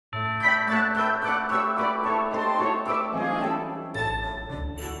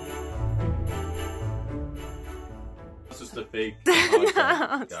fake content,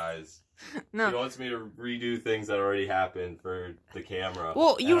 No. guys. No. He wants me to redo things that already happened for the camera.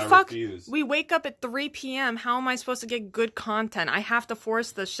 Well, you and I fuck. refuse. We wake up at 3 p.m. How am I supposed to get good content? I have to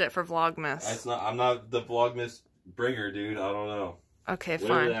force this shit for Vlogmas. That's not. I'm not the Vlogmas bringer, dude. I don't know. Okay,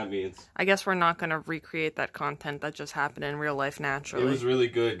 Whatever fine. that means. I guess we're not gonna recreate that content that just happened in real life naturally. It was really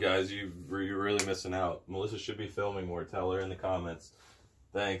good, guys. You're really missing out. Melissa should be filming more. Tell her in the comments.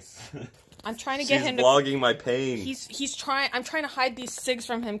 Thanks. I'm trying to get him to. She's vlogging my pain. He's trying. I'm trying to hide these cigs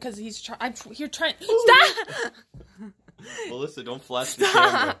from him because he's trying. You're trying. Stop. Melissa, don't flash the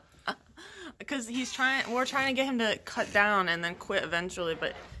camera. Because he's trying. We're trying to get him to cut down and then quit eventually,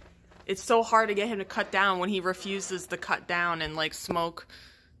 but it's so hard to get him to cut down when he refuses to cut down and like smoke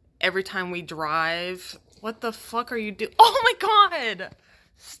every time we drive. What the fuck are you doing? Oh my god!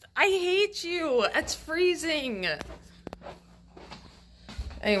 I hate you. It's freezing.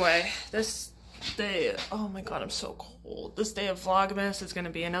 Anyway, this day, oh my god, I'm so cold. This day of Vlogmas is gonna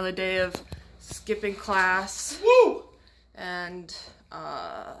be another day of skipping class. Woo! And,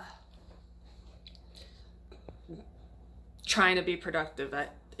 trying to be productive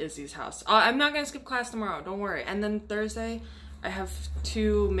at Izzy's house. I'm not gonna skip class tomorrow, don't worry. And then Thursday, I have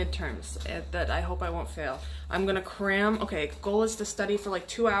 2 midterms that I hope I won't fail. I'm gonna cram, okay, goal is to study for like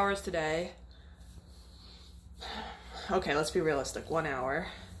 2 hours today. Okay, let's be realistic, 1 hour.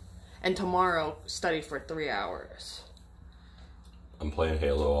 And tomorrow, study for 3 hours. I'm playing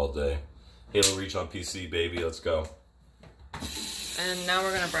Halo all day. Halo Reach on PC, baby, let's go. And now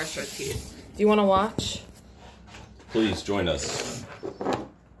we're gonna brush our teeth. Do you wanna watch? Please join us.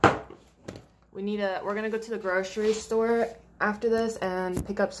 We're gonna go to the grocery store after this and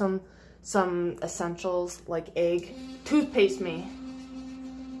pick up some essentials like egg. Toothpaste me.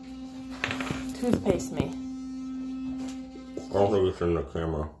 Toothpaste me. I don't think it's in the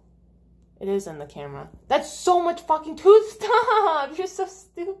camera. It is in the camera. That's so much fucking tooth. Stop! You're so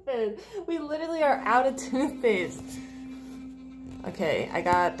stupid. We literally are out of toothpaste. Okay, I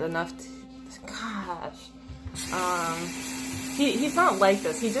got enough. Gosh. He's not like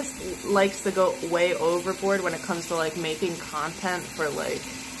this. He just likes to go way overboard when it comes to like making content for like,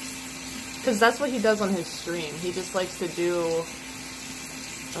 because that's what he does on his stream. He just likes to do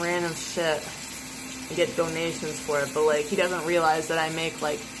random shit and get donations for it, but like he doesn't realize that I make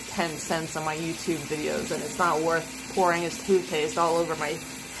like 10 cents on my YouTube videos and it's not worth pouring his toothpaste all over my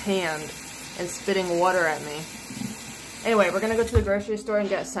hand and spitting water at me. Anyway, we're gonna go to the grocery store and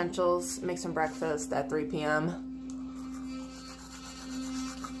get essentials, make some breakfast at 3 p.m.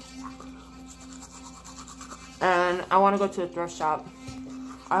 And I want to go to the thrift shop.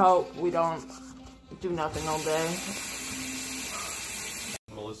 I hope we don't do nothing all day.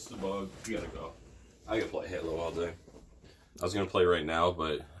 MelissaBug, you gotta go. I gotta play Halo all day. I was gonna play right now,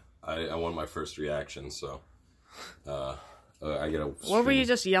 but I want my first reaction, so I gotta. What were you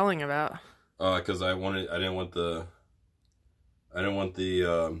just yelling about? Because I didn't want to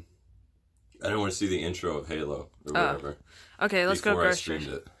see the intro of Halo or whatever. Okay, let's go grocery.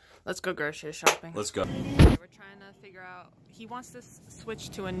 Let's go grocery shopping. Let's go. We're trying to figure out. He wants to switch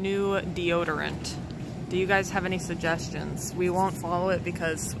to a new deodorant. Do you guys have any suggestions? We won't follow it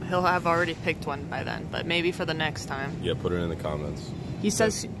because he'll have already picked one by then, but maybe for the next time. Yeah, put it in the comments. He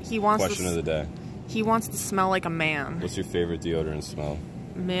says he wants Question of the day. He wants to smell like a man. What's your favorite deodorant smell?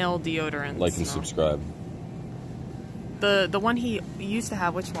 Male deodorant. Like and subscribe. The one he used to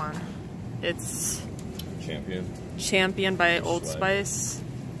have, which one? It's Champion by Old Spice.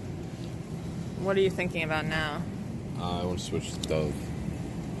 What are you thinking about now? I want to switch to Dove.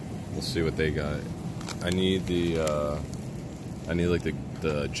 We'll see what they got. I need like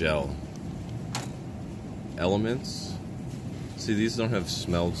the gel. Elements. See, these don't have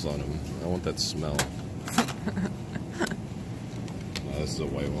smells on them. I want that smell. Oh, this is a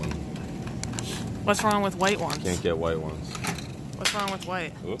white one. What's wrong with white ones? Can't get white ones. What's wrong with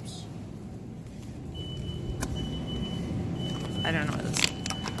white? Oops. I don't know what this is.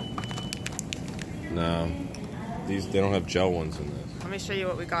 No. They don't have gel ones in this. Let me show you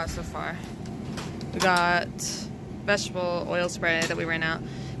what we got so far. We got vegetable oil spray that we ran out.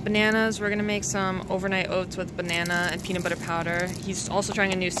 Bananas, we're gonna make some overnight oats with banana and peanut butter powder. He's also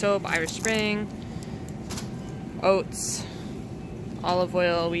trying a new soap, Irish Spring. Oats. Olive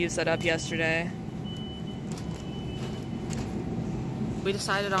oil, we used that up yesterday. We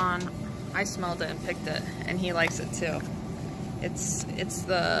decided on, I smelled it and picked it, and he likes it too. It's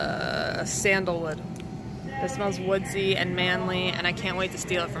the sandalwood. It smells woodsy and manly, and I can't wait to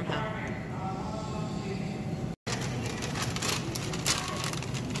steal it from him.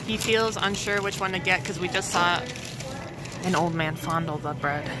 He feels unsure which one to get because we just saw an old man fondle the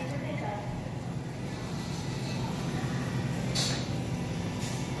bread.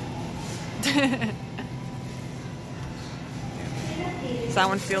 Does that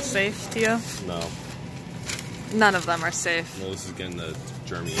one feel safe to you? No. None of them are safe. No, this is getting the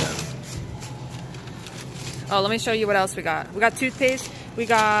germy end. Oh, let me show you what else we got. We got toothpaste. We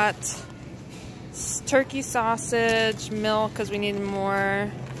got turkey sausage, milk because we need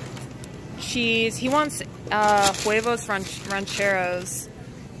more, cheese. He wants huevos rancheros,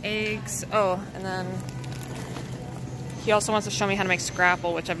 eggs. Oh, and then he also wants to show me how to make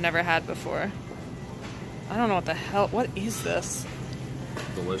scrapple, which I've never had before. I don't know what the hell. What is this?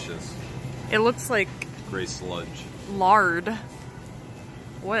 Delicious. It looks like Gray sludge. lard.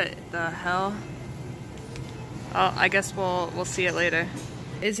 What the hell? Oh, I guess we'll see it later.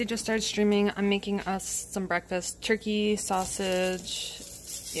 Izzy just started streaming. I'm making us some breakfast. Turkey, sausage.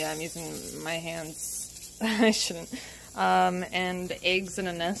 Yeah, I'm using my hands. I shouldn't. And eggs in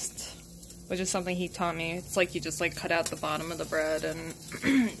a nest, which is something he taught me. It's like you just like cut out the bottom of the bread and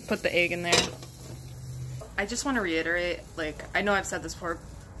put the egg in there. I just want to reiterate, like, I know I've said this before,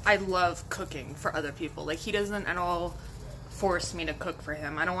 I love cooking for other people. Like, he doesn't at all force me to cook for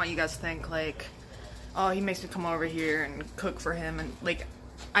him. I don't want you guys to think, like, oh, he makes me come over here and cook for him. And, like,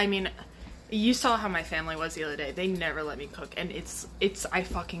 I mean, you saw how my family was the other day. They never let me cook. And I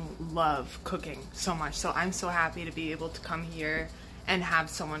fucking love cooking so much. So I'm so happy to be able to come here and have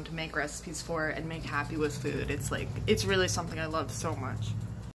someone to make recipes for and make happy with food. It's, like, it's really something I love so much.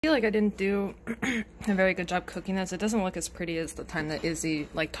 I feel like I didn't do a very good job cooking this. It doesn't look as pretty as the time that Izzy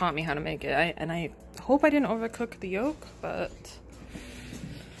like taught me how to make it. And I hope I didn't overcook the yolk, but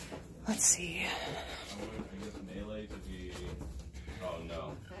let's see.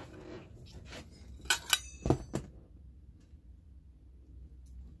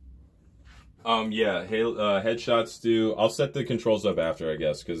 Oh no. Yeah, hey, headshots do. I'll set the controls up after, I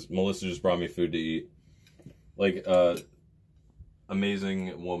guess, because Melissa just brought me food to eat. Like,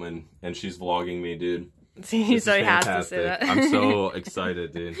 amazing woman, and she's vlogging me, dude. He's so he has to say that. I'm so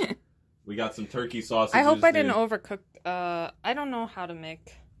excited, dude. We got some turkey sausages. I hope I didn't overcook. I don't know how to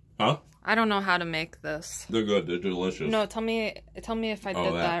make. Huh? I don't know how to make this. They're good. They're delicious. No, tell me if I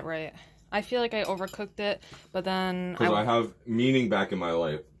did that right. I feel like I overcooked it, but then because I have meaning back in my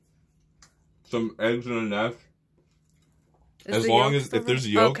life. Some eggs in a nest. As long as if there's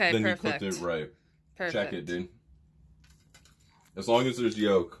yolk, okay, then perfect. You cooked it right. Perfect. Check it, dude. As long as there's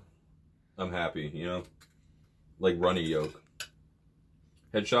yolk, I'm happy, you know? Like runny yolk.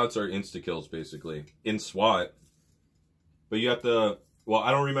 Headshots are insta-kills, basically. In SWAT. But you have to... Well,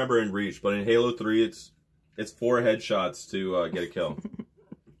 I don't remember in Reach, but in Halo 3, it's 4 headshots to get a kill.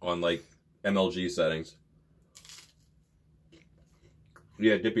 On, like, MLG settings.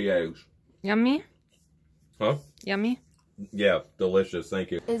 Yeah, dippy eggs. Yummy? Huh? Yummy? Yeah, delicious. Thank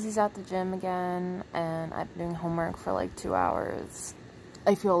you. Izzy's at the gym again, and I've been doing homework for like 2 hours.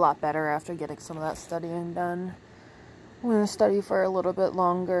 I feel a lot better after getting some of that studying done. I'm going to study for a little bit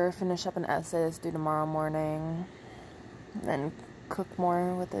longer, finish up an essay that's due tomorrow morning, and then cook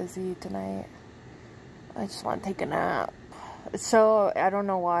more with Izzy tonight. I just want to take a nap. So, I don't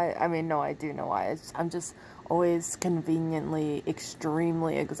know why. I mean, no, I do know why. I'm just always conveniently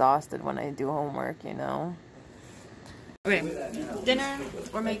extremely exhausted when I do homework, you know? Okay, dinner,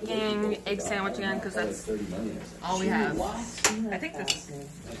 we're making egg sandwich again because that's all we have. I think this,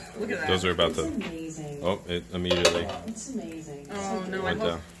 look at that. Those are about to, oh, it immediately. It's amazing. Oh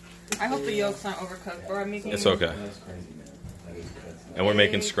no, I hope the yolk's not overcooked, or I'm making... It's okay. And we're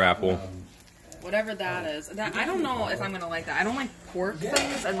making scrapple. Whatever that is. That, I don't know if I'm going to like that. I don't like pork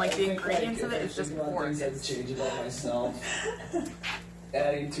things, and like the ingredients of it is just pork.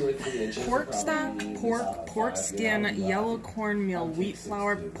 Adding 2 or 3 inches. Pork stack, pork skin, yellow cornmeal, wheat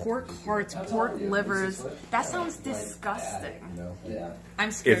flour, pork hearts, pork livers. That sounds disgusting.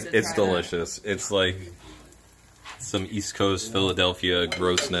 I'm scared to try It's delicious. That. It's like some East Coast Philadelphia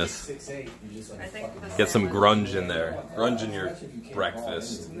grossness. Get some grunge in there. Grunge in your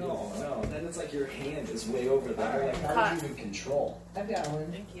breakfast. No. Then it's like your hand is way over there. Like, how do you even control? I've got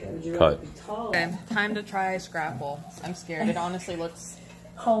one. Thank you. Cut. Okay, time to try scrapple. I'm scared. It honestly looks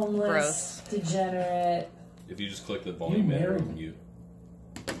homeless, gross. Degenerate. If you just click the volume button, you.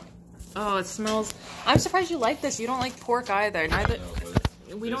 Oh, it smells. I'm surprised you like this. You don't like pork either. Neither.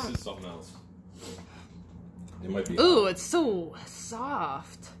 No, we don't. This is something else. It might be. Ooh, hot. It's so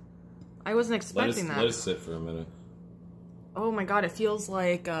soft. I wasn't expecting that. Let it sit for a minute. Oh my god, it feels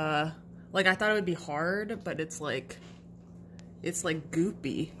like I thought it would be hard, but it's like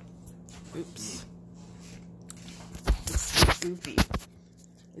goopy. Oops. It's goopy.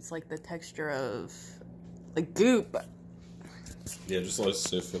 It's like the texture of like goop. Yeah, just let it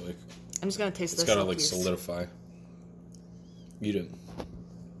sit for like. I'm just gonna taste this. It's gotta like solidify. Eat it.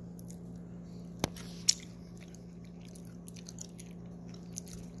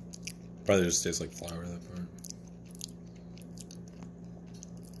 Probably just tastes like flour, that part.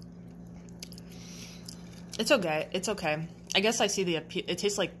 It's okay. It's okay. I guess I see the appeal. It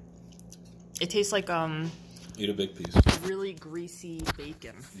tastes like Eat a big piece. really greasy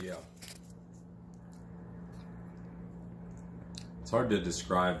bacon. Yeah. It's hard to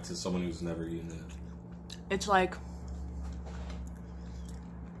describe to someone who's never eaten it. It's like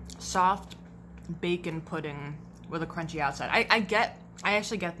soft bacon pudding with a crunchy outside. I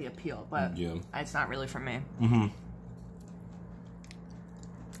actually get the appeal, but yeah, it's not really for me. Mm-hmm.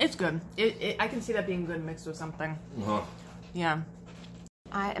 It's good. I can see that being good mixed with something. Uh-huh. Yeah.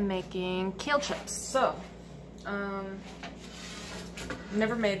 I am making kale chips. So,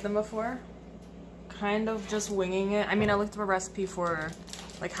 never made them before. Kind of just winging it. I mean, I looked up a recipe for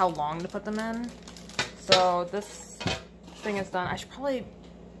like how long to put them in. So this thing is done. I should probably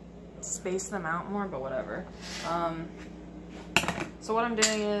space them out more, but whatever. So what I'm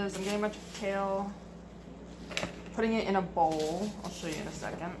doing is I'm getting a bunch of kale, putting it in a bowl. I'll show you in a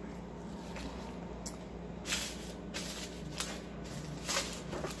second.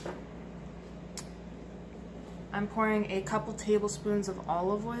 I'm pouring a couple tablespoons of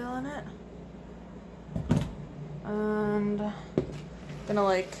olive oil in it. And I'm gonna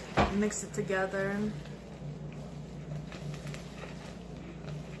like mix it together.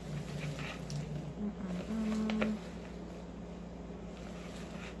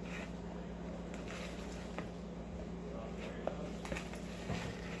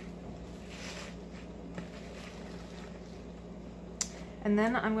 And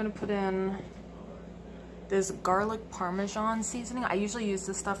then I'm gonna put in this garlic parmesan seasoning. I usually use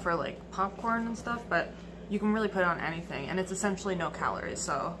this stuff for like popcorn and stuff, but you can really put it on anything, and it's essentially no calories,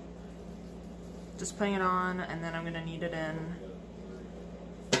 so just putting it on, and then I'm gonna knead it in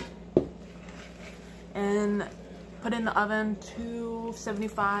and put it in the oven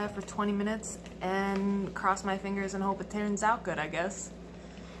 275 for 20 minutes and cross my fingers and hope it turns out good, I guess.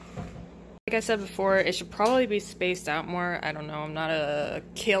 Like I said before, it should probably be spaced out more. I don't know, I'm not a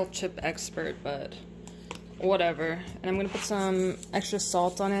kale chip expert, but whatever. And I'm gonna put some extra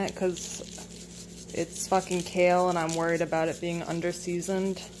salt on it because it's fucking kale and I'm worried about it being under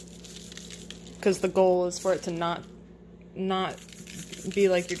seasoned. Because the goal is for it to not be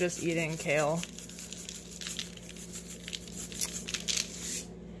like you're just eating kale.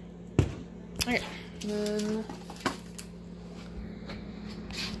 Okay, then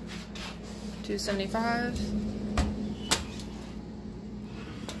 275.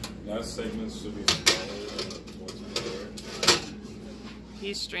 Last segment should be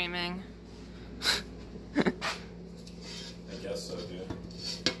He's streaming. I guess so, dude.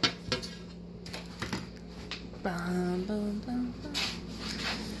 Bum, bum, bum, bum.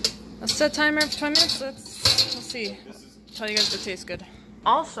 Let's set timer for 20 minutes. We'll see. Tell you guys if it tastes good.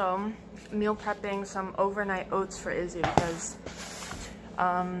 Also, meal prepping some overnight oats for Izzy because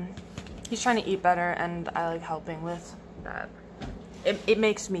he's trying to eat better and I like helping with that. It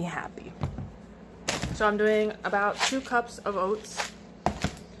makes me happy. So I'm doing about 2 cups of oats.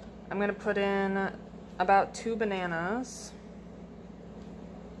 I'm gonna put in about 2 bananas.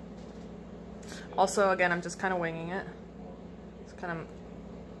 Also, again, I'm just kind of winging it. It's kind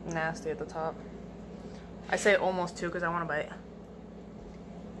of nasty at the top. I say almost 2 because I want to bite.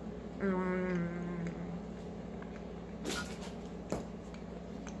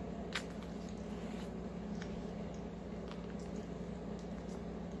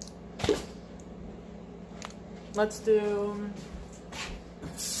 Let's do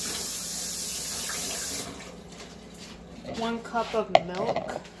 1 cup of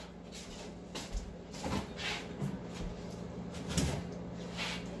milk.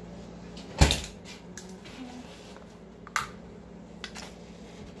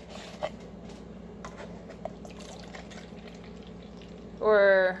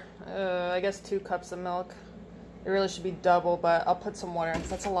 Or, I guess 2 cups of milk. It really should be double, but I'll put some water in because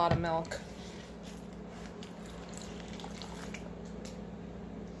that's a lot of milk.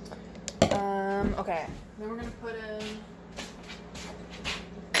 Okay, then we're gonna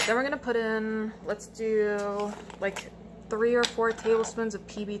put in, let's do like 3 or 4 tablespoons of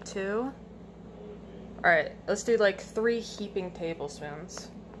PB2. Alright, let's do like 3 heaping tablespoons.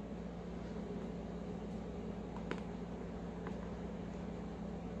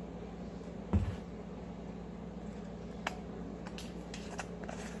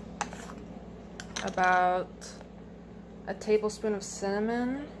 About a tablespoon of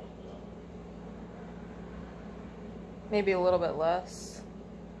cinnamon. Maybe a little bit less.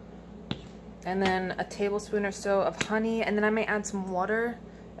 And then a tablespoon or so of honey, and then I may add some water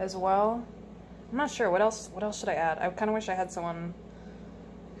as well. I'm not sure, what else should I add? I kind of wish I had someone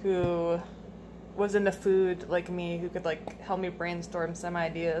who was into food like me, who could like help me brainstorm some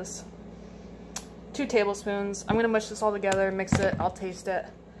ideas. 2 tablespoons. I'm gonna mush this all together, mix it, I'll taste it,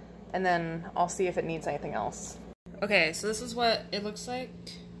 and then I'll see if it needs anything else. Okay, so this is what it looks like.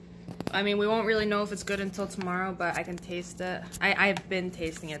 I mean, we won't really know if it's good until tomorrow, but I can taste it. I've been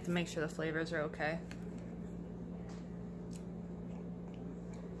tasting it to make sure the flavors are okay.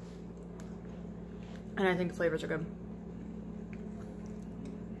 And I think the flavors are good.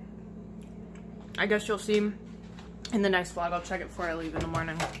 I guess you'll see in the next vlog. I'll check it before I leave in the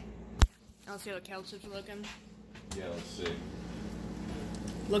morning. I'll see how the kale chips are looking. Yeah, let's see.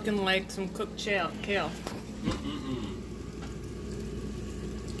 Looking like some cooked kale.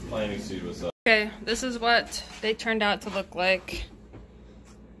 Planting seed was up. Okay, this is what they turned out to look like.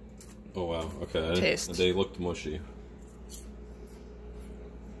 Oh wow, okay. Taste. They looked mushy.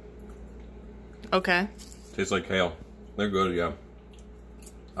 Okay. Tastes like kale. They're good, yeah.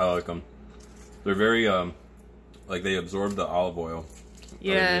 I like them. They're very, like they absorb the olive oil.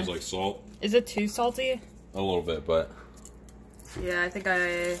 Yeah. There's like salt. Is it too salty? A little bit, but. Yeah, I think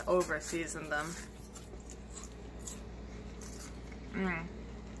I over-seasoned them.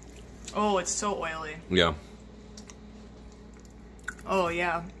 Oh, it's so oily. Yeah. Oh,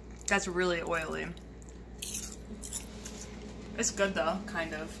 yeah. That's really oily. It's good, though,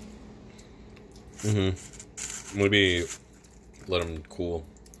 kind of. Maybe let them cool.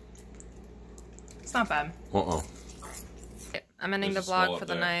 It's not bad. I'm ending the vlog for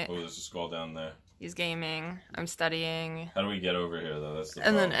the night. Oh, there's a skull down there. He's gaming. I'm studying. How do we get over here, though? That's the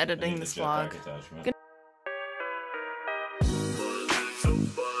and problem. Then editing this vlog. Good.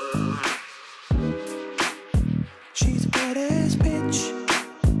 She's a badass bitch.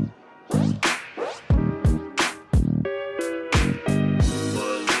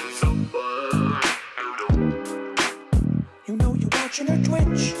 You know you're watching her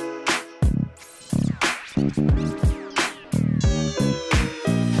twitch.